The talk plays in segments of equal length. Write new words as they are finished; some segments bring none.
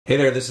Hey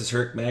there, this is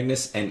Herc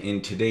Magnus, and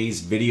in today's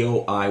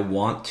video I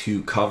want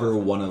to cover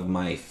one of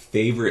my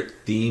favorite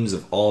themes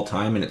of all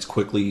time, and it's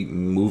quickly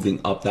moving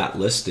up that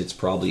list. It's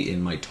probably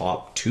in my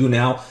top 2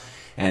 now,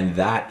 and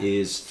that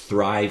is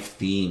Thrive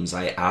Themes.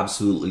 I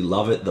absolutely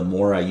love it. The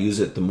more I use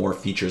it, the more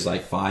features I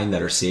find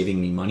that are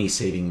saving me money,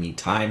 saving me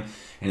time,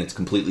 and it's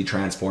completely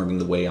transforming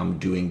the way I'm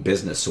doing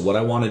business. So what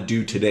I want to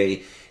do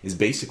today is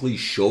basically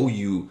show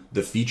you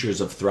the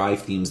features of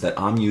Thrive Themes that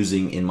I'm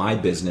using in my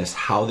business,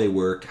 how they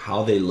work,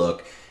 how they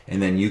look,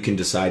 and then you can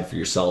decide for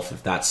yourself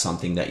if that's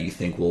something that you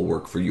think will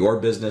work for your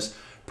business.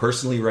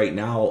 Personally, right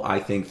now, I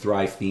think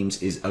Thrive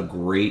Themes is a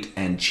great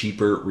and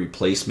cheaper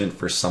replacement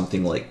for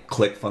something like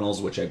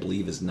ClickFunnels, which I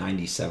believe is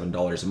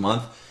 $97 a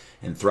month,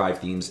 and Thrive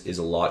Themes is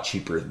a lot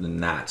cheaper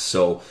than that.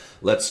 So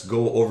let's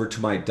go over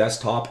to my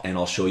desktop and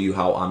I'll show you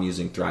how I'm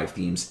using Thrive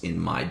Themes in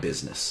my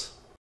business.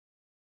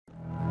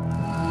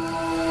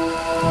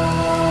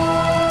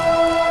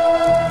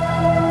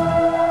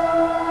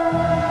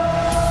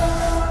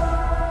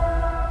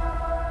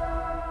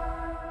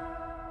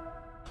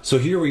 So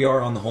here we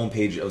are on the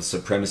homepage of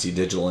Supremacy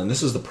Digital, and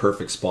this is the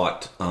perfect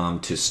spot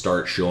to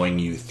start showing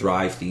you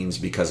Thrive Themes,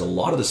 because a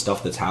lot of the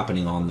stuff that's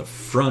happening on the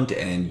front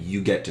end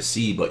you get to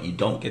see, but you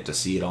don't get to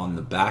see it on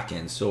the back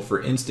end. So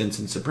for instance,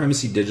 in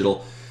Supremacy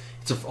Digital,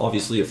 it's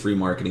obviously a free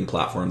marketing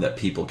platform that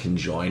people can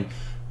join.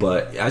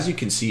 But as you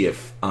can see,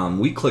 if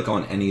we click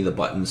on any of the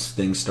buttons,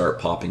 things start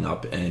popping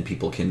up and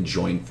people can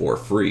join for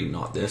free.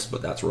 Not this,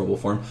 but that's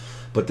RoboForm.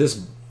 But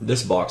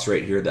this box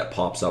right here that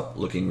pops up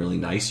looking really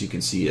nice, you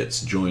can see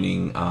it's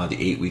joining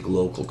the 8-week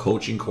local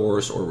coaching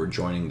course, or we're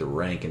joining the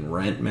rank and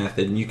rent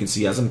method. And you can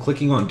see as I'm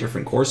clicking on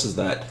different courses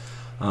that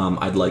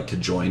I'd like to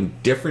join,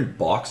 different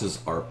boxes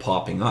are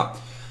popping up.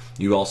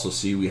 You also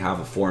see we have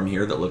a form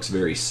here that looks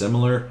very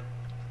similar.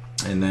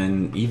 And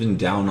then even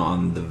down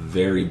on the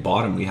very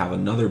bottom, we have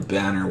another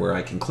banner where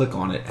I can click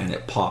on it and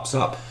it pops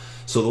up.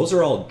 So those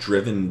are all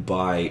driven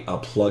by a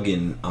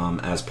plugin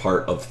as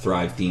part of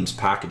Thrive Themes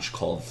package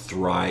called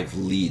Thrive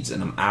Leads.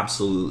 And I'm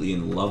absolutely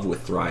in love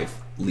with Thrive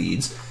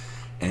Leads.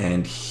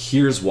 And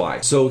here's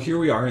why. So here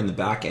we are in the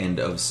back end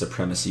of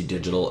Supremacy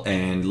Digital,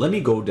 and let me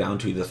go down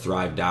to the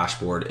Thrive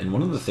dashboard. And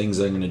one of the things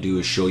that I'm going to do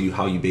is show you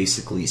how you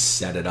basically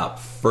set it up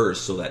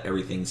first so that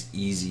everything's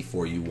easy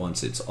for you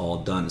once it's all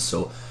done.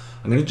 So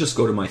I'm going to just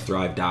go to my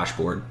Thrive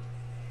dashboard,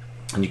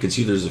 and you can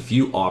see there's a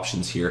few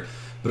options here.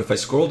 But if I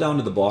scroll down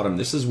to the bottom,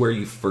 this is where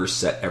you first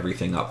set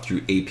everything up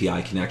through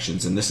API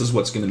connections, and this is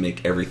what's going to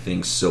make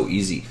everything so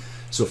easy.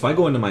 So if I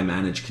go into my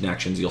managed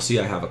connections, you'll see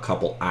I have a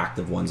couple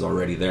active ones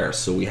already there.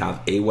 So we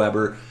have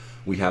Aweber,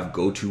 we have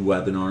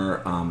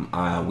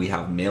GoToWebinar, we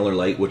have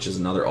MailerLite, which is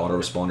another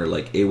autoresponder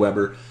like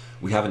Aweber.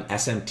 We have an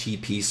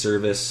SMTP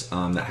service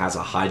that has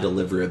a high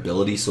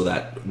deliverability, so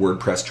that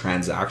WordPress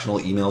transactional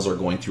emails are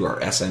going through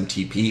our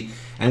SMTP,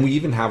 and we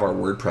even have our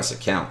WordPress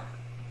account.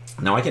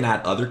 Now I can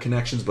add other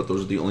connections, but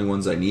those are the only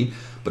ones I need.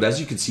 But as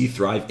you can see,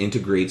 Thrive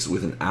integrates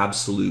with an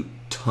absolute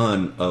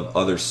ton of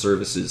other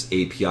services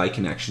API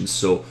connections.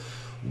 So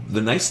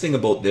the nice thing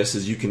about this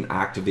is you can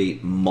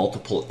activate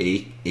multiple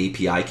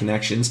API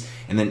connections,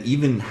 and then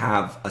even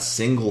have a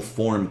single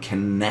form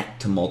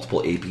connect to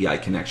multiple API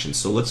connections.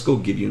 So let's go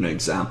give you an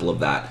example of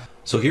that.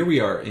 So here we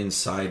are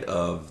inside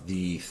of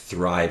the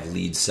Thrive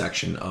Leads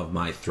section of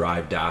my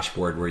Thrive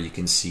dashboard, where you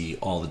can see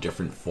all the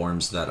different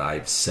forms that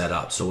I've set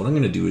up. So what I'm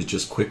going to do is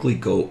just quickly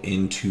go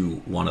into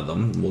one of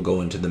them. We'll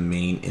go into the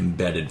main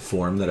embedded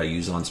form that I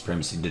use on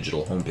Supremacy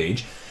Digital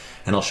homepage,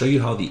 and I'll show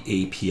you how the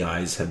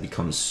APIs have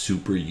become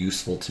super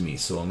useful to me.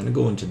 So I'm going to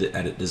go into the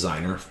Edit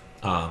Designer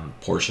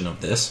portion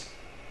of this,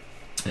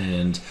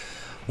 and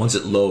once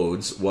it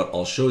loads, what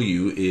I'll show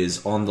you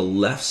is on the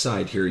left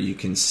side here you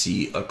can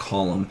see a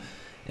column.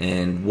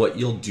 And what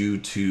you'll do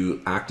to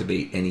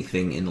activate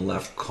anything in the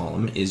left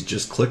column is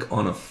just click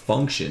on a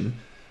function,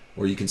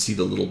 where you can see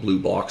the little blue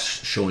box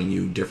showing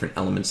you different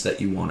elements that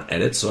you want to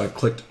edit. So I've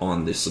clicked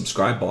on the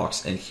subscribe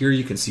box, and here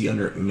you can see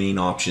under main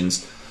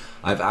options,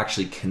 I've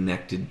actually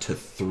connected to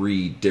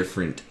 3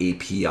 different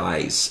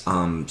APIs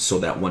so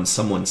that when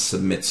someone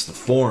submits the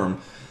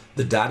form,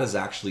 the data is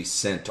actually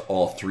sent to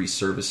all 3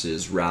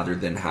 services, rather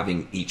than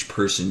having each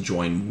person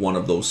join one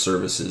of those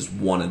services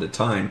one at a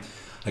time.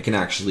 I can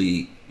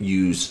actually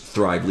use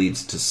Thrive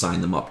Leads to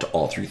sign them up to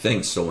all 3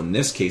 things. So in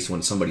this case,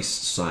 when somebody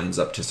signs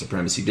up to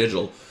Supremacy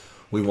Digital,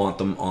 we want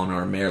them on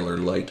our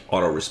MailerLite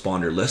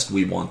autoresponder list.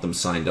 We want them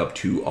signed up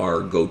to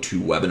our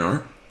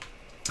GoToWebinar.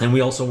 And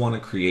we also want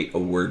to create a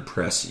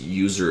WordPress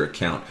user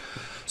account.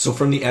 So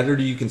from the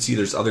editor, you can see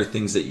there's other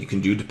things that you can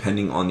do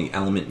depending on the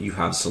element you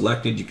have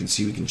selected. You can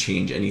see we can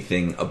change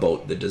anything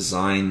about the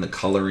design, the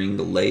coloring,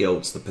 the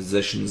layouts, the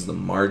positions, the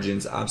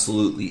margins,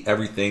 absolutely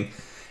everything.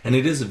 And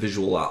it is a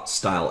visual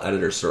style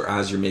editor, so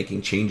as you're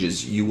making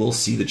changes, you will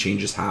see the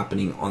changes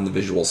happening on the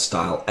visual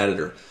style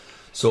editor.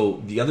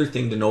 So the other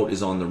thing to note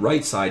is on the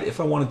right side, if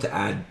I wanted to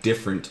add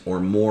different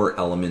or more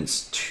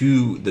elements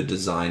to the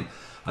design,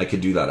 I could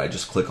do that. I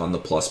just click on the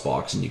plus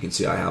box, and you can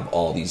see I have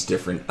all these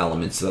different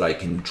elements that I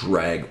can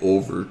drag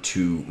over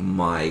to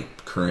my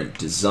current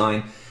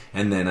design.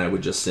 and then I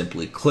would just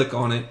simply click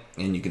on it,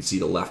 and you can see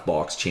the left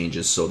box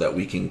changes so that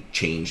we can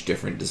change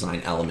different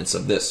design elements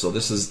of this. So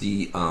this is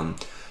the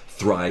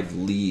Thrive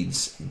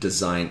Leads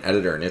design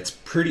editor, and it's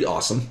pretty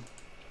awesome.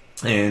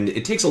 And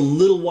it takes a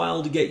little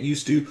while to get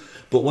used to,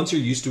 but once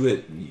you're used to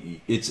it,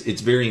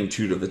 it's very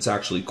intuitive. It's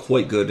actually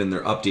quite good, and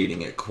they're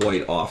updating it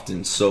quite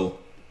often. So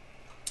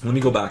let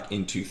me go back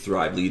into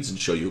Thrive Leads and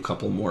show you a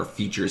couple more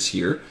features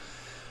here.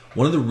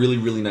 One of the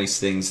really nice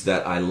things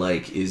that I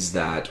like is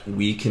that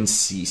we can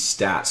see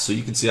stats. So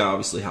you can see I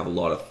obviously have a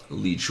lot of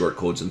lead short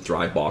codes and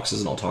Thrive boxes,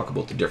 and I'll talk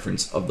about the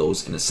difference of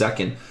those in a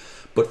second.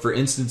 But for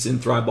instance, in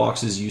Thrive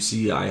boxes, you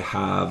see I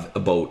have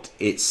about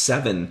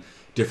 7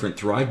 different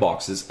Thrive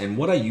boxes, and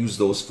what I use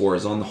those for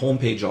is on the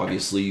homepage.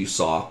 Obviously, you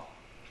saw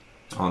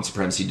on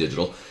Supremacy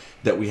Digital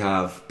that we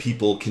have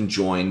people can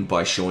join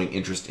by showing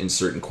interest in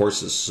certain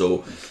courses.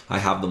 So I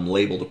have them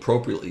labeled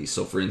appropriately.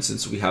 So for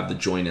instance, we have the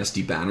Join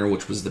SD banner,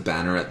 which was the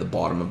banner at the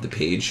bottom of the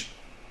page.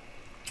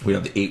 We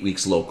have the 8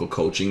 weeks local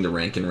coaching, the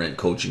Rank and Rent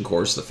coaching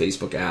course, the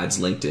Facebook ads,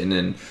 LinkedIn,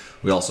 and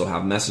we also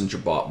have Messenger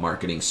bot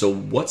marketing. So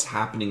what's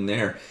happening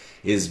there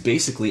is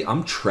basically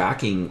I'm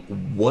tracking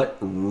what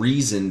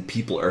reason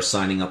people are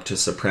signing up to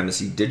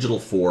Supremacy Digital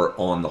for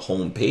on the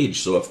home page.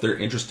 So if they're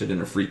interested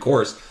in a free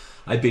course,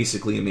 I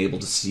basically am able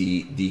to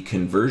see the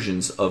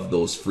conversions of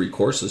those free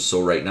courses.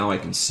 So right now I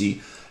can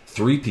see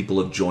 3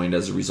 people have joined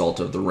as a result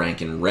of the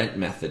Rank and Rent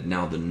method.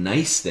 Now the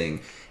nice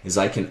thing is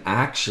I can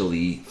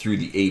actually, through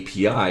the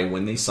API,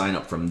 when they sign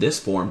up from this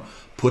form,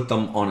 put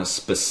them on a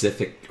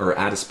specific, or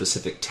add a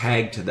specific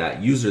tag to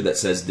that user that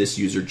says this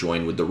user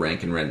joined with the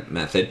Rank and Rent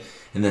method.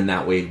 And then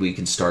that way we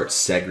can start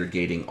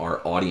segregating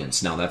our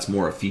audience. Now that's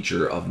more a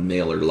feature of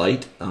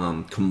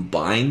MailerLite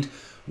combined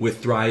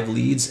with Thrive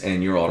Leads,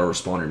 and your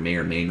autoresponder may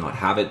or may not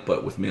have it,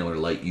 but with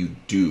MailerLite you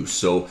do.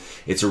 So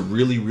it's a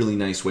really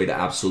nice way to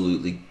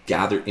absolutely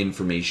gather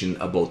information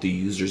about the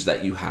users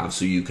that you have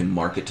so you can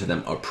market to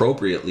them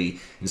appropriately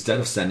instead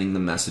of sending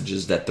them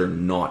messages that they're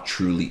not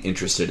truly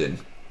interested in.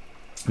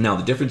 Now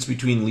the difference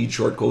between lead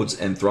short codes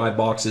and Thrive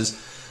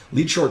boxes: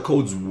 lead short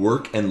codes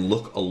work and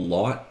look a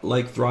lot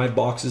like Thrive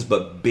boxes,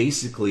 but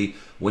basically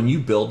when you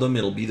build them,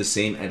 it'll be the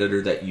same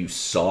editor that you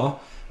saw.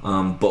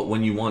 But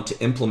when you want to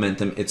implement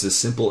them, it's as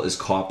simple as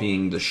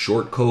copying the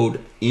short code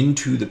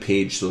into the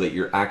page so that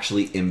you're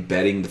actually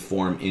embedding the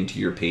form into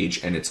your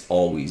page and it's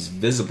always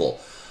visible.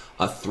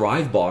 A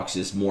Thrive box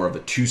is more of a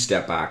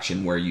 2-step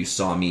action where you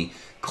saw me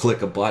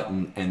click a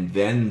button and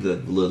then the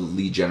little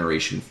lead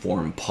generation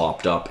form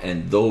popped up,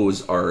 and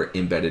those are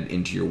embedded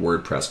into your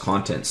WordPress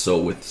content.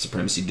 So with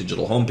Supremacy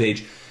Digital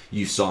homepage,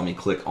 you saw me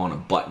click on a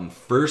button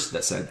first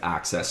that said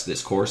access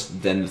this course,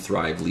 then the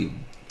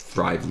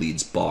Thrive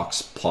Leads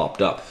box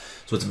popped up.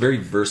 So it's a very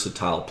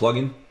versatile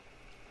plugin.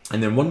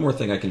 And then one more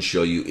thing I can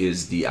show you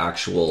is the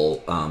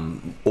actual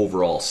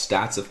overall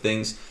stats of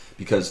things,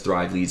 because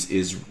Thrive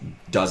Leads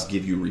does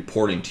give you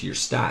reporting to your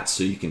stats.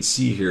 So you can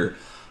see here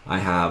I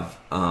have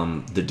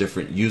the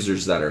different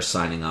users that are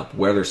signing up,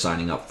 where they're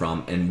signing up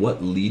from, and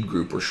what lead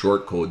group or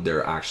short code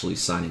they're actually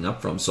signing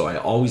up from. So I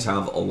always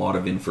have a lot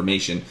of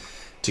information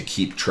to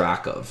keep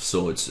track of.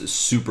 So it's a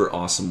super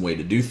awesome way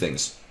to do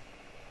things.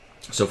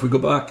 So if we go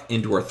back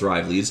into our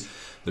Thrive Leads,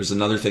 there's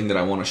another thing that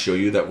I want to show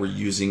you that we're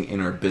using in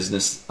our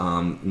business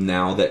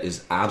now that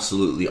is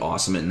absolutely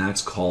awesome, and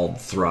that's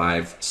called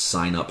Thrive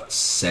Signup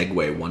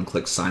Segue,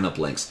 one-click signup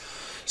links.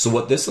 So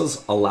what this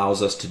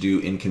allows us to do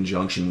in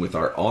conjunction with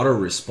our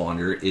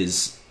autoresponder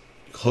is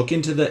hook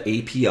into the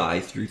API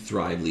through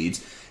Thrive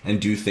Leads and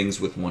do things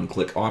with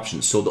one-click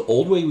options. So the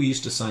old way we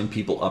used to sign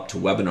people up to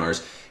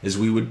webinars is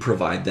we would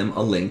provide them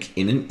a link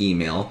in an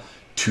email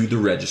to the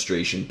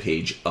registration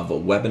page of a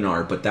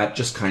webinar, but that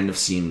just kind of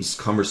seems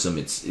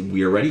cumbersome.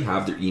 We already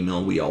have their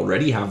email, we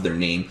already have their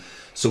name,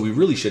 so we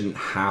really shouldn't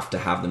have to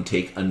have them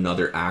take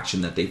another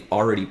action that they've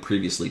already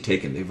previously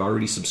taken. They've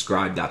already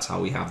subscribed, that's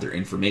how we have their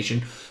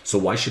information. So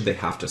why should they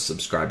have to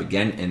subscribe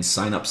again? And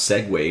Sign Up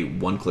Segue,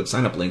 one-click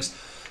sign-up links,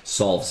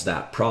 solves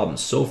that problem.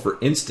 So for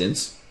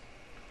instance,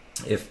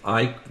 if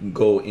I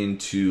go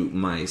into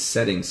my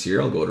settings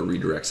here, I'll go to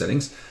redirect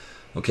settings.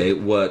 Okay,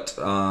 what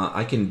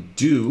I can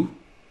do,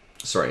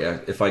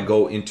 if I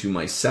go into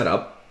my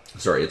setup,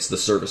 it's the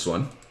service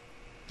one.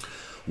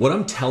 What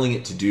I'm telling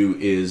it to do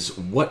is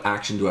what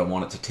action do I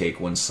want it to take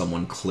when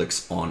someone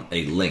clicks on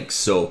a link.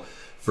 So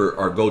for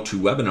our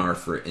GoToWebinar,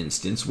 for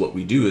instance, what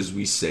we do is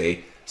we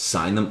say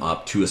sign them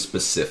up to a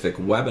specific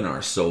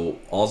webinar. So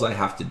all I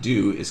have to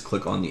do is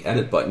click on the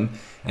edit button,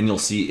 and you'll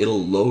see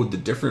it'll load the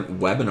different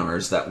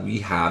webinars that we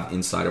have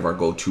inside of our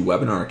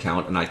GoToWebinar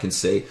account, and I can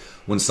say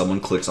when someone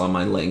clicks on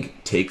my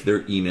link, take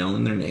their email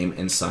and their name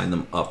and sign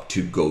them up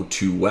to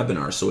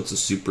GoToWebinar. So it's a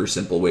super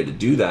simple way to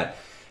do that.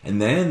 And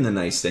then the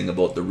nice thing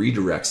about the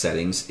redirect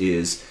settings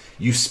is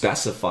you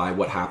specify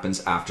what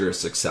happens after a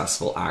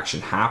successful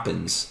action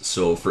happens.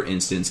 So for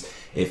instance,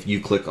 if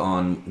you click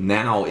on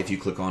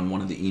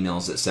one of the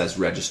emails that says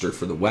register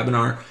for the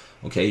webinar,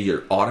 okay,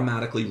 you're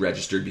automatically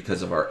registered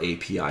because of our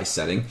API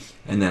setting,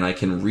 and then I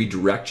can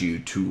redirect you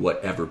to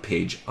whatever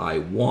page I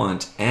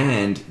want,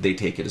 and they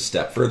take it a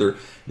step further.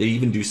 They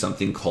even do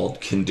something called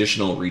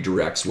conditional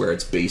redirects, where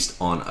it's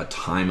based on a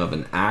time of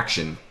an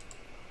action.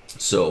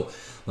 So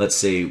let's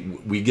say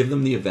we give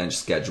them the event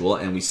schedule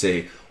and we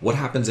say, what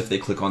happens if they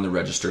click on the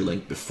register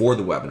link before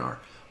the webinar?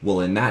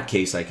 Well, in that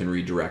case, I can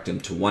redirect them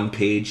to one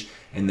page,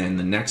 and then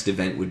the next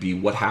event would be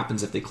what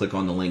happens if they click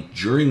on the link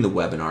during the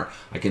webinar.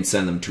 I can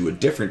send them to a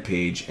different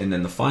page, and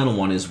then the final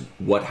one is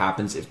what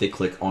happens if they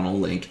click on a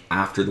link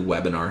after the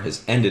webinar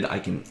has ended. I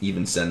can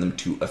even send them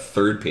to a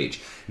third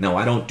page. Now,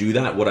 I don't do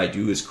that. What I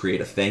do is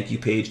create a thank you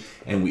page,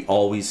 and we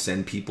always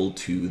send people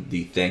to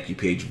the thank you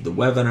page of the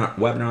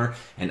webinar,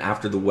 and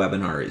after the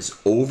webinar is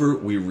over,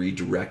 we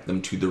redirect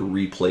them to the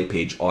replay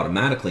page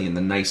automatically. And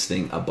the nice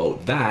thing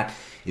about that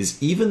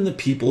is even the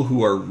people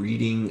who are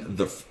reading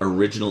the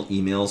original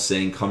email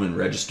saying come and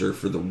register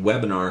for the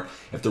webinar,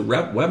 if the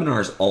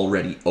webinar is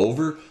already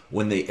over,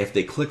 if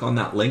they click on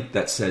that link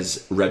that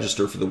says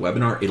register for the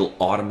webinar, it'll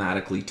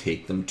automatically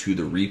take them to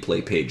the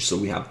replay page. So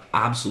we have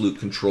absolute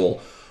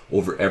control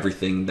over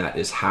everything that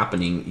is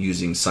happening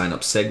using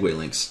Signups Segue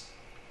links.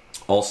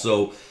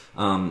 Also,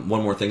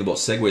 one more thing about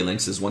Segue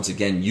links is, once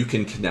again, you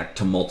can connect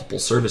to multiple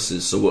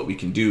services. So what we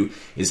can do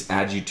is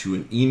add you to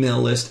an email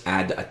list,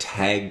 add a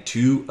tag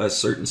to a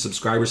certain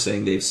subscriber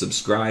saying they've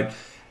subscribed,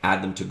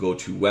 add them to go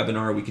to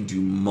webinar. We can do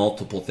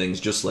multiple things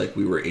just like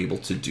we were able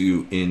to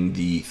do in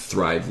the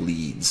Thrive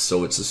leads.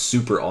 So it's a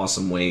super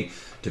awesome way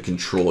to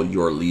control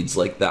your leads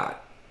like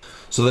that.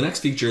 So the next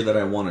feature that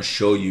I want to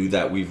show you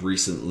that we've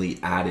recently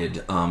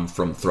added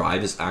from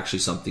Thrive is actually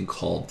something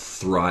called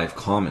Thrive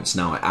Comments.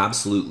 Now, I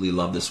absolutely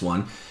love this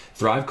one.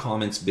 Thrive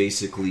Comments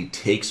basically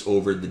takes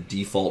over the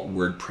default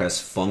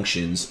WordPress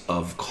functions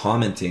of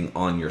commenting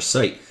on your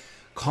site.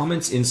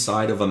 Comments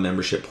inside of a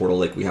membership portal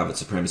like we have at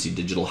Supremacy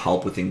Digital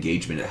help with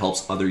engagement. It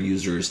helps other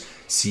users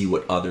see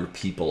what other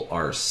people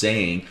are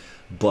saying,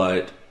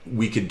 but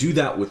we could do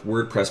that with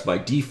WordPress by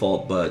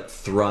default, but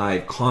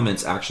Thrive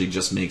Comments actually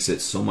just makes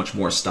it so much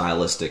more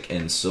stylistic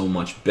and so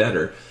much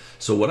better.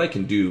 So what I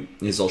can do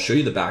is I'll show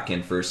you the back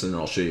end first, and then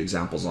I'll show you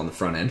examples on the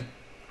front end.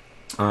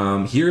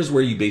 Here's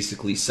where you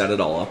basically set it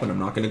all up, and I'm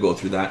not going to go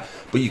through that,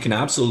 but you can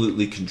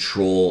absolutely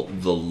control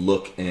the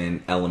look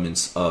and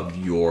elements of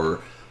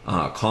your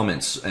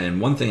comments. And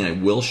one thing I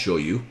will show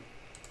you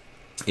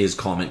is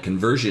comment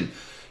conversion.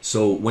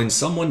 So when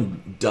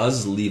someone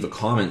does leave a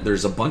comment,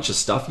 there's a bunch of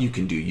stuff you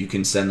can do. You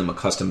can send them a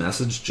custom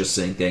message just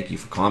saying thank you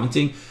for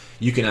commenting.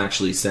 You can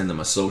actually send them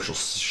a social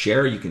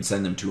share. You can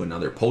send them to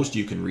another post.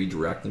 You can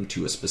redirect them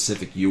to a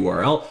specific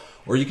URL,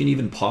 or you can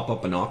even pop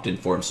up an opt-in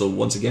form. So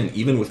once again,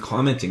 even with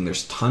commenting,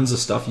 there's tons of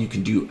stuff you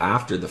can do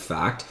after the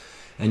fact,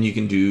 and you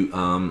can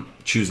do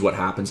choose what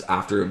happens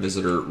after a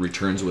visitor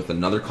returns with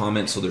another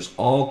comment. So there's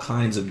all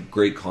kinds of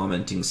great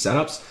commenting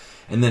setups.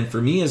 And then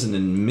for me as an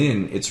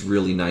admin, it's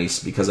really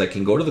nice because I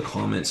can go to the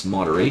comments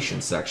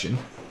moderation section,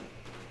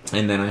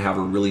 and then I have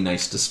a really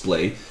nice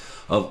display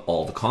of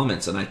all the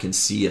comments, and I can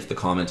see if the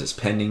comment is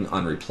pending,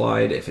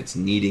 unreplied, if it's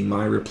needing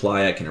my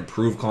reply. I can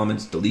approve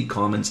comments, delete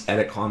comments,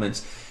 edit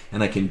comments,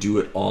 and I can do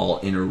it all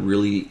in a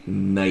really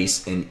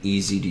nice and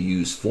easy to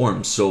use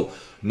form. So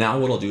now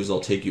what I'll do is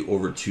I'll take you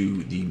over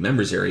to the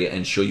members area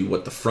and show you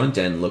what the front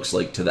end looks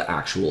like to the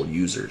actual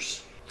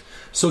users.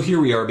 So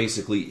here we are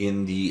basically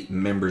in the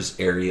members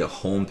area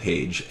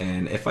homepage,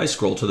 and if I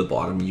scroll to the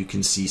bottom, you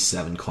can see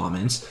 7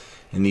 comments,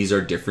 and these are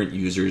different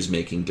users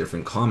making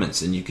different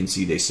comments. And you can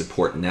see they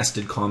support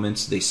nested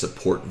comments, they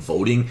support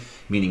voting,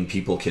 meaning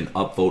people can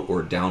upvote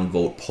or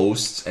downvote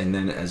posts, and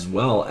then as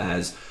well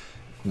as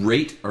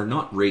rate, or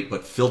not rate,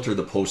 but filter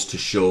the post to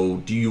show,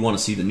 do you want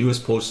to see the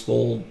newest post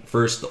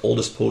first, the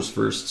oldest post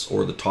first,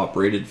 or the top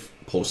rated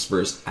post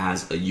first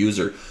as a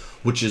user,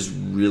 which is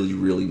really,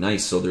 really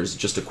nice. So there's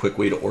just a quick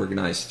way to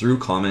organize through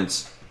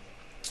comments.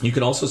 You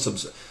can also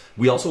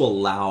we also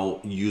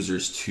allow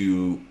users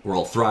to,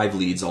 well, Thrive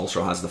Leads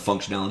also has the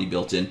functionality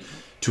built in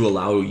to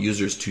allow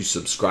users to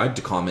subscribe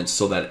to comments,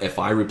 so that if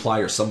I reply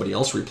or somebody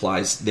else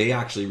replies, they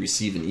actually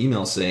receive an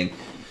email saying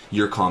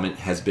your comment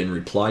has been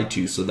replied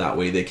to, so that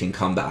way they can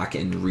come back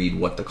and read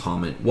what the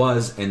comment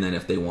was, and then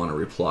if they want to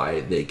reply,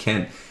 they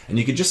can. And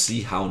you can just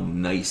see how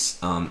nice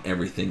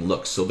everything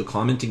looks. So the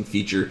commenting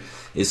feature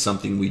is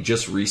something we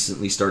just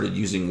recently started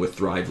using with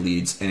Thrive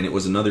Leads, and it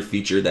was another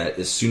feature that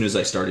as soon as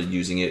I started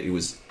using it,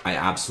 I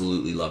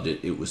absolutely loved it.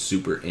 It was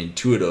super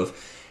intuitive.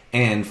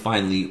 And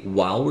finally,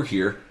 while we're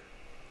here,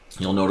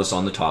 you'll notice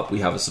on the top we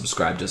have a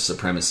subscribe to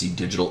Supremacy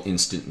Digital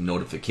Instant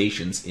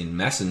Notifications in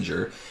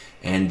Messenger.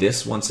 And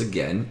this, once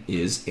again,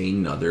 is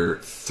another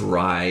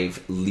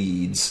Thrive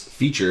Leads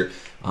feature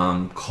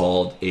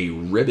called a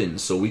ribbon.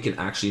 So we can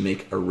actually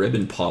make a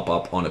ribbon pop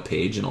up on a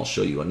page, and I'll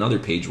show you another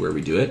page where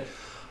we do it.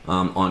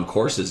 On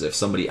courses, if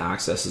somebody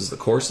accesses the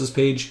courses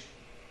page,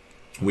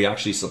 we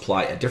actually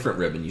supply a different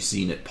ribbon. You've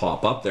seen it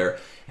pop up there,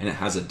 and it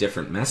has a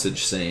different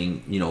message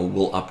saying, you know,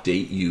 we'll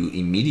update you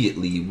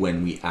immediately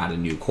when we add a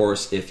new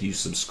course if you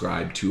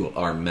subscribe to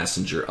our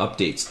messenger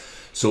updates.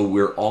 So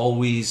we're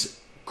always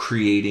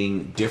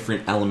creating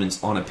different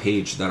elements on a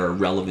page that are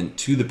relevant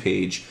to the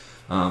page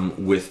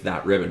with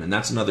that ribbon. And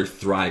that's another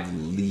Thrive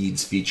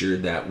Leads feature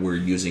that we're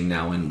using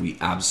now, and we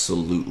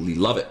absolutely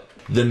love it.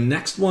 The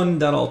next one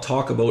that I'll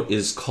talk about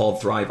is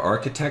called Thrive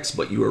Architects,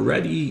 but you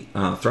already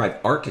Thrive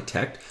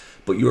Architect,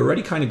 but you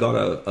already kind of got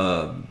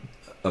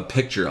a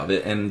picture of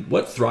it. And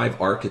what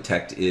Thrive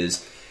Architect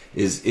is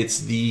it's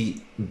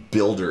the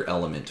builder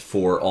element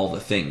for all the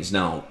things.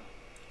 Now,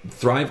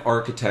 Thrive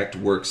Architect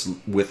works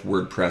with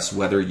WordPress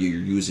whether you're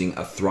using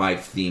a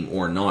Thrive theme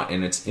or not.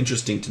 And it's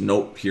interesting to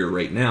note here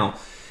right now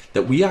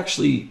that we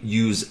actually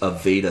use a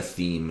Veda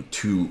theme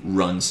to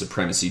run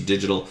Supremacy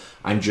Digital.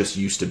 I'm just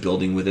used to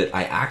building with it.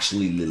 I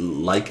actually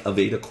like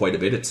Aveda quite a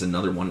bit. It's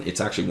another one.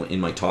 It's actually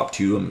in my top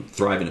two.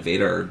 Thrive and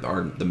Aveda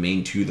are the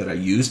main two that I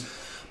use.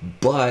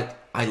 But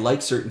I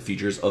like certain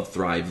features of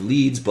Thrive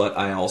Leads, but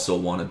I also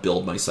want to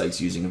build my sites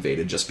using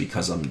Aveda just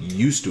because I'm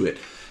used to it.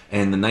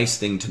 And the nice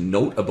thing to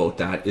note about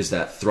that is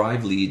that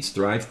Thrive Leads,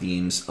 Thrive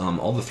Themes,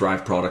 all the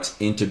Thrive products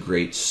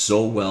integrate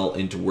so well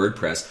into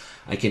WordPress.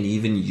 I can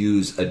even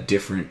use a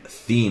different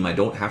theme. I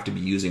don't have to be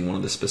using one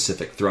of the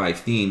specific Thrive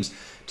themes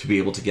to be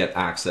able to get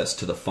access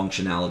to the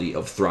functionality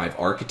of Thrive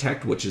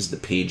Architect, which is the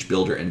page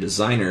builder and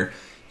designer,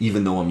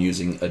 even though I'm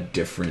using a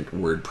different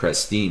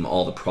WordPress theme.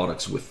 All the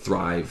products with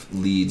Thrive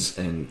Leads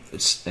and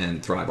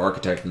Thrive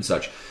Architect and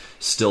such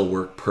still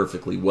work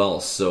perfectly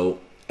well. So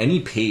any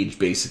page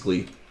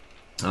basically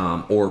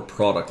or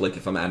product, like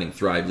if I'm adding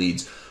Thrive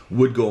Leads,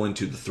 would go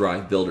into the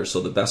Thrive Builder.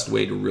 So the best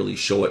way to really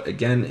show it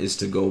again is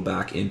to go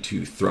back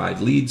into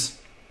Thrive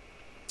Leads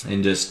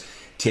and just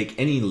take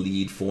any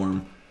lead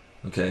form,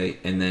 okay,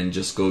 and then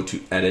just go to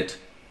edit,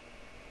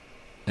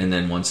 and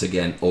then once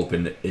again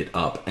open it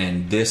up.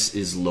 And this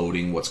is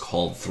loading what's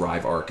called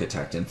Thrive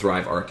Architect, and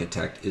Thrive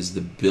Architect is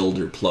the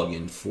builder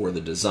plugin for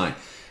the design.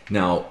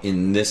 Now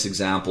in this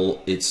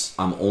example,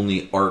 I'm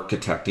only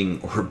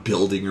architecting or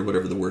building, or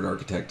whatever the word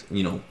architect,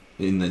 you know,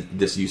 in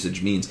this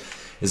usage means,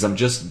 is I'm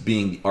just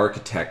being the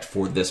architect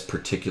for this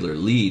particular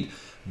lead.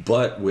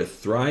 But with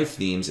Thrive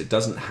themes, it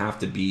doesn't have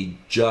to be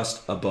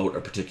just about a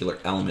particular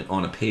element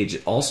on a page.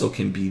 It also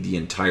can be the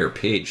entire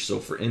page. So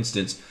for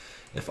instance,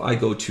 if I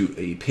go to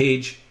a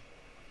page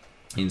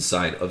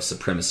inside of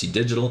Supremacy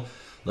Digital,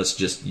 let's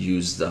just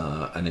use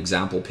an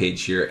example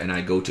page here, and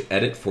I go to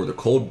edit for the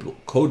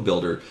code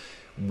builder,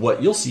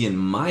 what you'll see in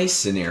my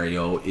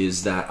scenario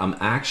is that I'm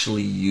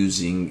actually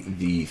using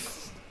the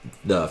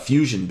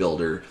Fusion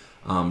builder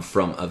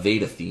from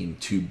Aveda theme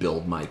to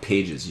build my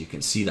pages. You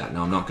can see that.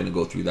 Now I'm not going to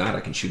go through that. I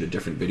can shoot a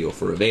different video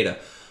for Aveda,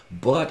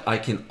 but I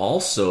can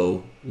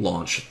also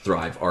launch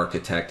Thrive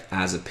Architect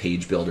as a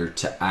page builder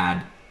to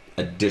add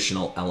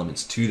additional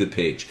elements to the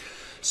page.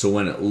 So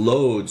when it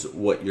loads,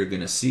 what you're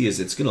going to see is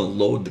it's going to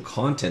load the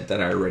content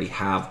that I already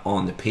have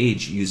on the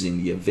page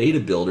using the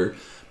Aveda builder,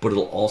 but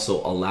it'll also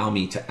allow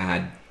me to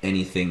add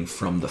anything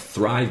from the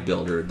Thrive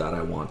builder that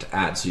I want to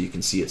add. So you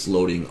can see it's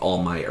loading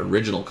all my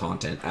original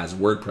content as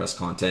WordPress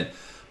content.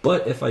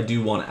 But if I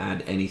do want to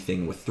add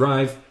anything with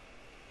Thrive,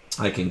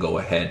 I can go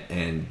ahead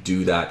and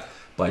do that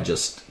by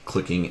just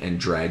clicking and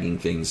dragging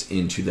things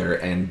into there,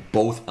 and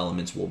both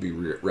elements will be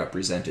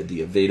represented, the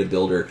Aveda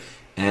builder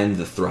and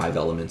the Thrive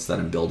elements that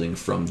I'm building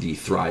from the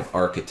Thrive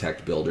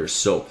Architect builder.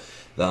 So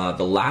the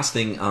last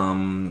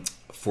thing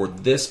for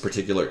this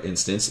particular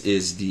instance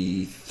is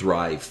the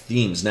Thrive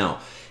themes. Now,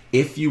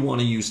 if you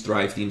want to use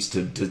Thrive themes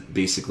to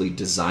basically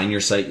design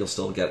your site, you'll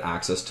still get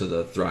access to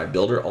the Thrive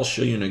builder. I'll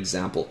show you an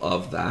example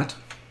of that.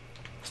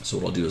 So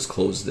what I'll do is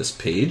close this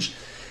page,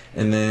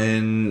 and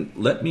then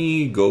let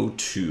me go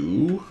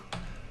to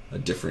a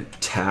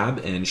different tab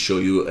and show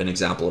you an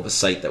example of a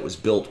site that was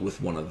built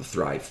with one of the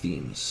Thrive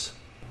themes.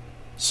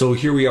 So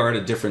here we are at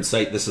a different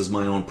site. This is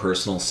my own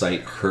personal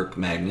site, Herc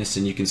Magnus,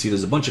 and you can see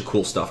there's a bunch of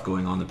cool stuff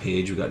going on the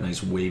page. We've got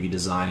nice wavy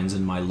designs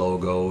and my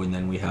logo, and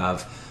then we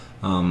have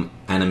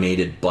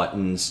animated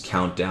buttons,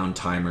 countdown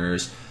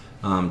timers,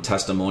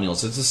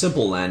 testimonials. It's a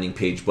simple landing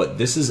page, but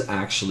this is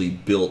actually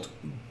built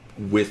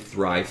with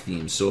Thrive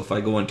themes. So if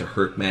I go into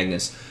Herc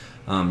Magnus,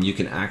 you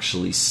can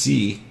actually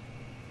see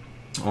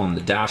on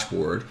the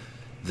dashboard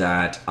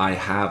that I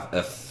have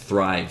a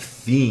Thrive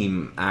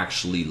theme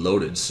actually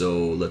loaded.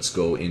 So let's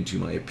go into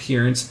my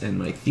appearance and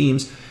my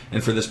themes.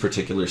 And for this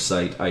particular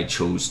site, I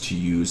chose to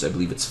use, I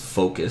believe it's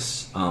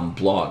Focus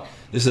blog.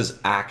 This is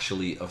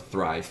actually a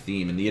Thrive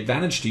theme. And the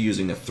advantage to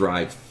using a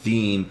Thrive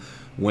theme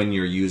when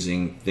you're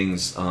using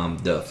things,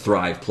 the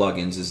Thrive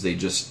plugins, is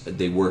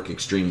they work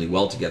extremely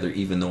well together,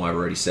 even though I've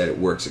already said it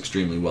works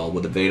extremely well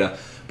with Aveda.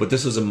 But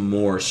this is a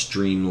more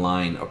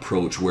streamlined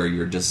approach where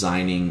you're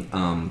designing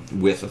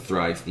with a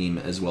Thrive theme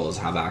as well as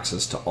have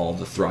access to all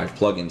the Thrive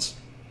plugins.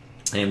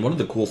 And one of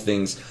the cool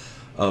things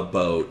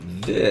about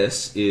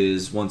this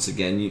is, once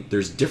again,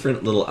 there's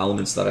different little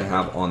elements that I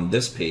have on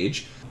this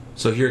page.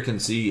 So here you can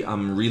see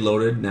I'm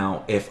reloaded.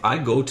 Now, if I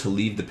go to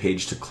leave the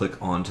page to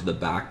click onto the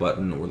back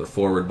button or the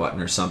forward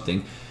button or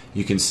something,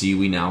 you can see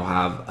we now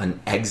have an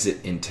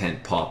exit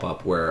intent pop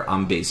up where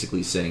I'm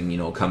basically saying, you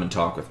know, come and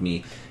talk with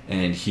me.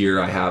 And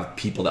here I have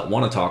people that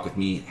want to talk with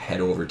me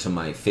head over to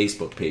my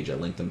Facebook page. I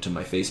link them to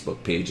my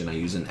Facebook page and I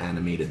use an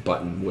animated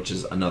button, which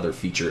is another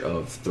feature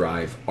of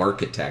Thrive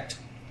Architect.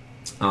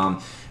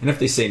 And if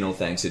they say no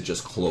thanks, it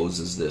just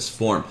closes this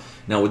form.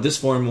 Now with this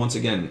form, once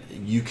again,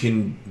 you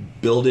can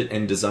build it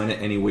and design it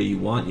any way you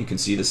want. You can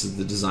see this is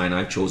the design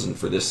I've chosen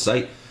for this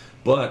site.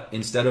 But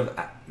instead of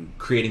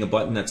creating a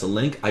button that's a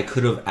link, I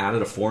could have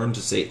added a form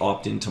to say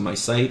opt into my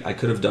site. I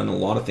could have done a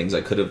lot of things.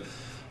 I could have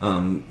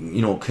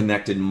you know,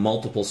 connected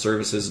multiple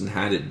services and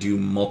had it do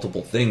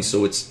multiple things.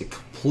 So it's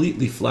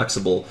completely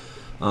flexible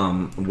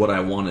what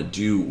I want to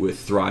do with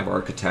Thrive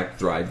Architect,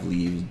 Thrive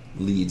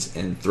Leads,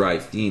 and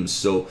Thrive Themes.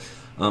 So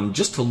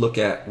just to look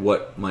at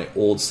what my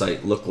old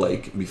site looked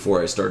like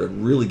before I started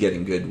really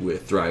getting good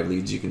with Thrive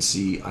Leads, you can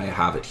see I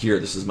have it here.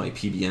 This is my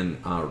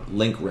PBN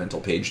link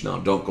rental page. Now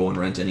don't go and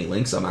rent any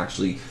links. I'm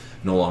actually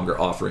no longer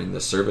offering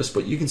this service,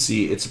 but you can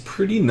see it's a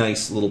pretty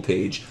nice little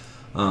page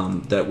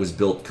that was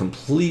built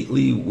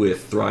completely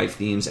with Thrive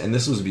Themes, and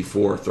this was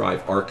before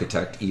Thrive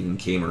Architect even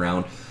came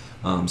around.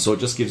 So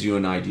it just gives you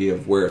an idea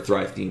of where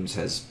Thrive Themes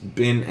has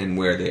been and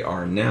where they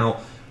are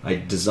now. I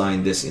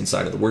designed this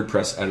inside of the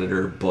WordPress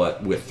editor,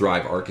 but with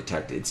Thrive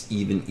Architect, it's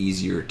even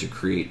easier to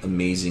create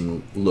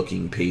amazing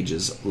looking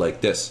pages like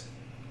this.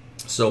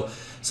 So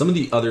some of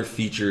the other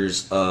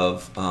features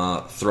of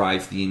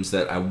Thrive Themes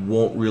that I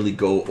won't really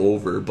go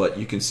over, but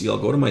you can see I'll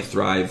go to my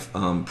Thrive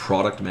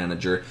product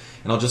manager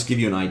and I'll just give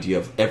you an idea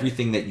of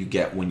everything that you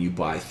get when you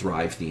buy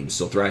Thrive Themes.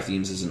 So Thrive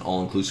Themes is an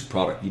all-inclusive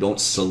product. You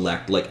don't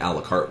select like a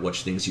la carte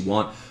which things you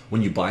want.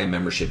 When you buy a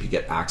membership, you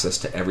get access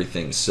to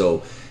everything.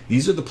 So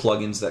these are the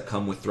plugins that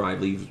come with Thrive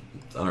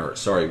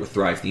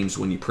Themes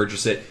when you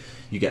purchase it.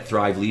 You get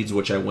Thrive Leads,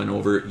 which I went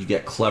over. You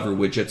get Clever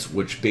Widgets,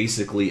 which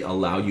basically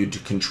allow you to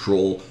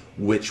control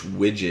which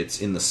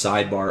widgets in the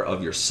sidebar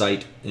of your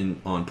site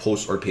on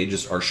posts or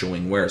pages are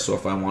showing where. So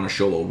if I want to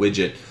show a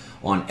widget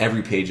on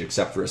every page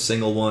except for a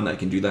single one, I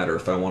can do that. Or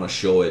if I want to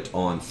show it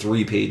on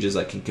 3 pages,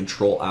 I can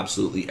control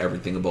absolutely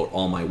everything about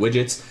all my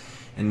widgets.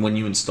 And when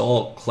you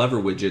install Clever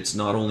Widgets,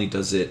 not only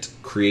does it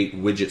create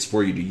widgets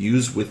for you to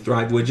use with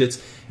Thrive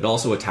Widgets, it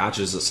also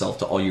attaches itself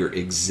to all your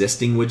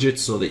existing widgets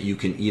so that you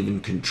can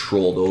even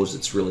control those.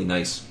 It's really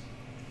nice.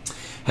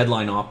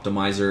 Headline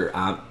Optimizer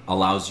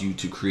allows you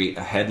to create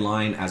a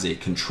headline as a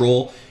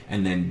control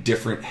and then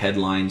different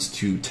headlines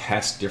to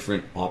test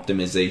different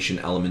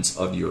optimization elements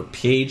of your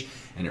page,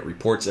 and it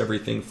reports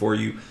everything for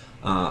you.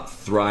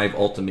 Thrive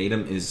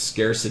Ultimatum is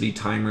scarcity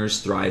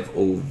timers. Thrive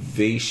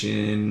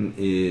Ovation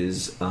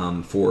is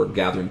for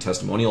gathering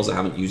testimonials. I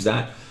haven't used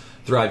that.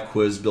 Thrive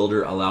Quiz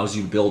Builder allows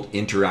you to build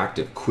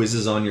interactive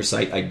quizzes on your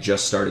site. I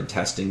just started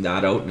testing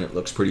that out and it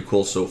looks pretty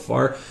cool so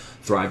far.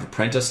 Thrive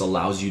Apprentice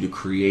allows you to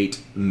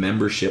create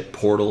membership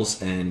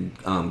portals and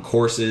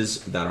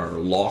courses that are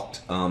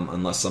locked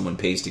unless someone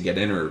pays to get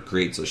in or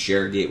creates a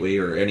share gateway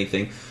or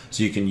anything.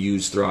 So you can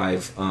use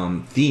Thrive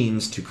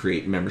Themes to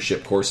create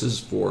membership courses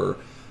for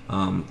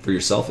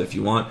yourself if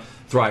you want.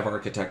 Thrive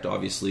Architect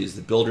obviously is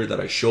the builder that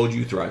I showed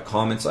you. Thrive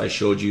Comments I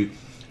showed you.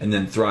 And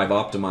then Thrive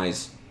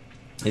Optimize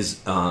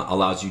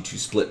allows you to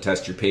split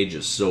test your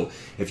pages. So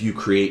if you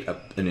create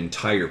an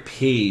entire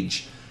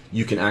page,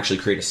 you can actually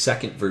create a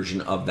second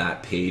version of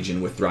that page,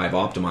 and with Thrive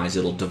Optimize,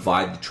 it'll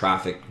divide the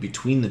traffic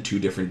between the 2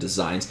 different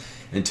designs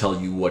and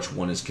tell you which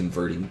one is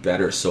converting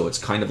better. So it's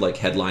kind of like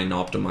Headline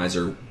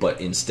Optimizer,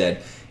 but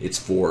instead it's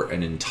for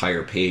an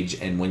entire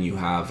page. And when you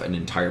have an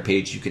entire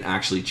page, you can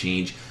actually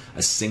change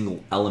a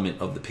single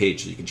element of the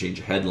page. So you can change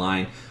a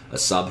headline, a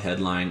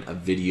sub-headline, a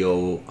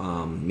video,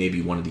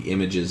 maybe one of the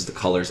images, the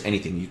colors,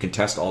 anything. You can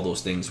test all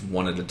those things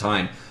one at a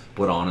time,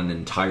 but on an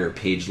entire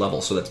page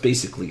level. So that's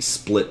basically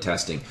split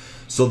testing.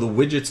 So the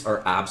widgets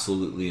are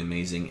absolutely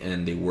amazing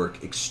and they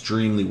work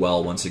extremely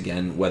well, once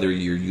again, whether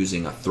you're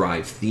using a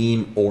Thrive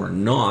theme or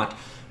not.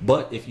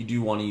 But if you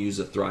do want to use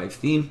a Thrive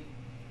theme,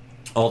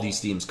 all these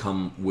themes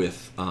come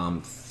with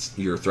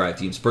your Thrive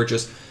Themes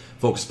purchase.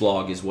 Focus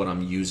Blog is what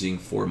I'm using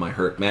for my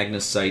Hurt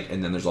Magnus site,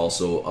 and then there's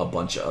also a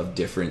bunch of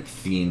different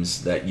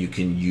themes that you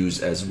can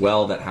use as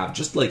well that have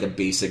just like a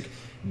basic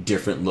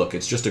different look.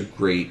 It's just a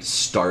great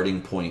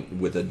starting point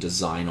with a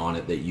design on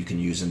it that you can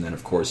use, and then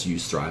of course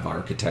use Thrive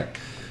Architect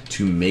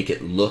to make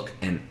it look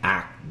and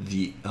act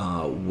the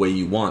way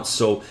you want.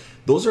 So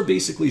those are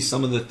basically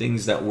some of the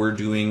things that we're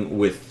doing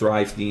with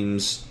Thrive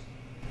Themes.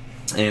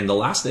 And the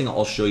last thing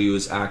I'll show you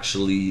is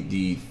actually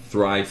the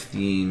Thrive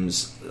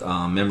Themes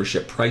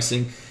membership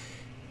pricing.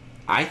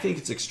 I think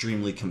it's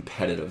extremely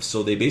competitive.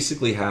 So they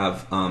basically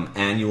have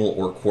annual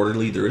or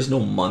quarterly. There is no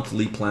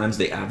monthly plans.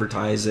 They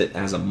advertise it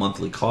as a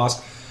monthly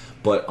cost.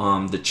 But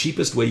the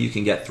cheapest way you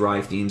can get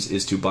Thrive Themes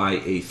is to buy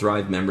a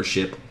Thrive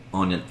membership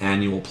on an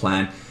annual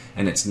plan.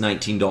 And it's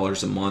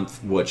 $19 a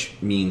month, which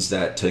means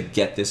that to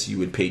get this, you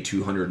would pay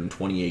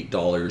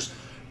 $228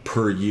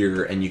 per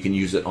year, and you can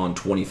use it on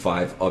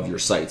 25 of your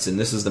sites. And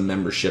this is the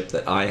membership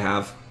that I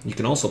have. You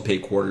can also pay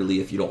quarterly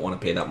if you don't want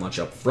to pay that much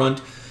up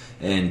front,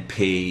 and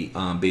pay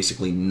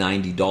basically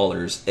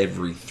 $90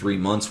 every 3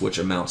 months, which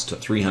amounts to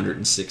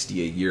 $360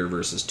 a year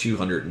versus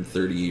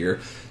 $230 a year.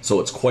 So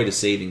it's quite a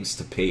savings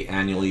to pay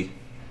annually.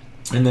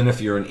 And then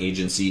if you're an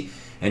agency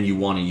and you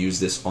want to use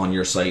this on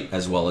your site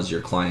as well as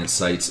your client's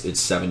sites,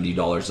 it's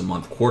 $70 a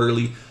month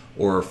quarterly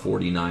or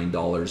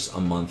 $49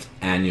 a month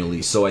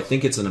annually. So I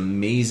think it's an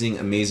amazing,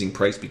 amazing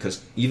price,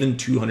 because even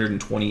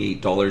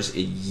 $228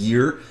 a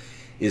year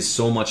is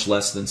so much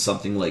less than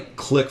something like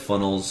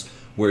ClickFunnels,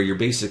 where you're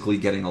basically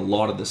getting a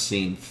lot of the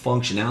same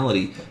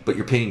functionality, but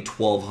you're paying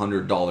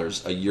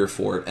 $1,200 a year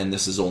for it, and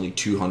this is only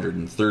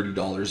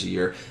 $230 a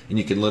year, and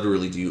you can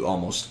literally do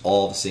almost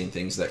all the same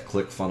things that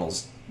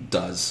ClickFunnels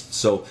does.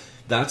 So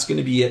that's going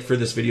to be it for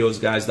this video,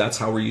 guys. That's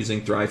how we're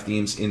using Thrive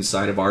Themes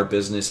inside of our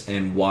business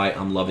and why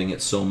I'm loving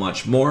it so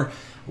much more.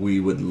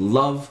 We would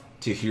love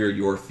to hear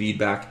your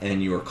feedback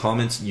and your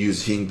comments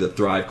using the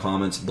Thrive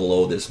comments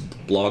below this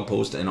blog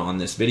post and on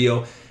this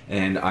video,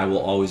 and I will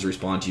always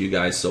respond to you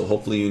guys. So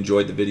hopefully you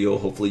enjoyed the video.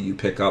 Hopefully you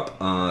pick up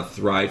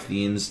Thrive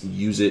Themes,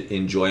 use it,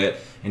 enjoy it,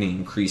 and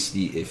increase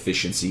the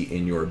efficiency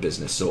in your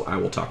business. So I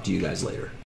will talk to you guys later.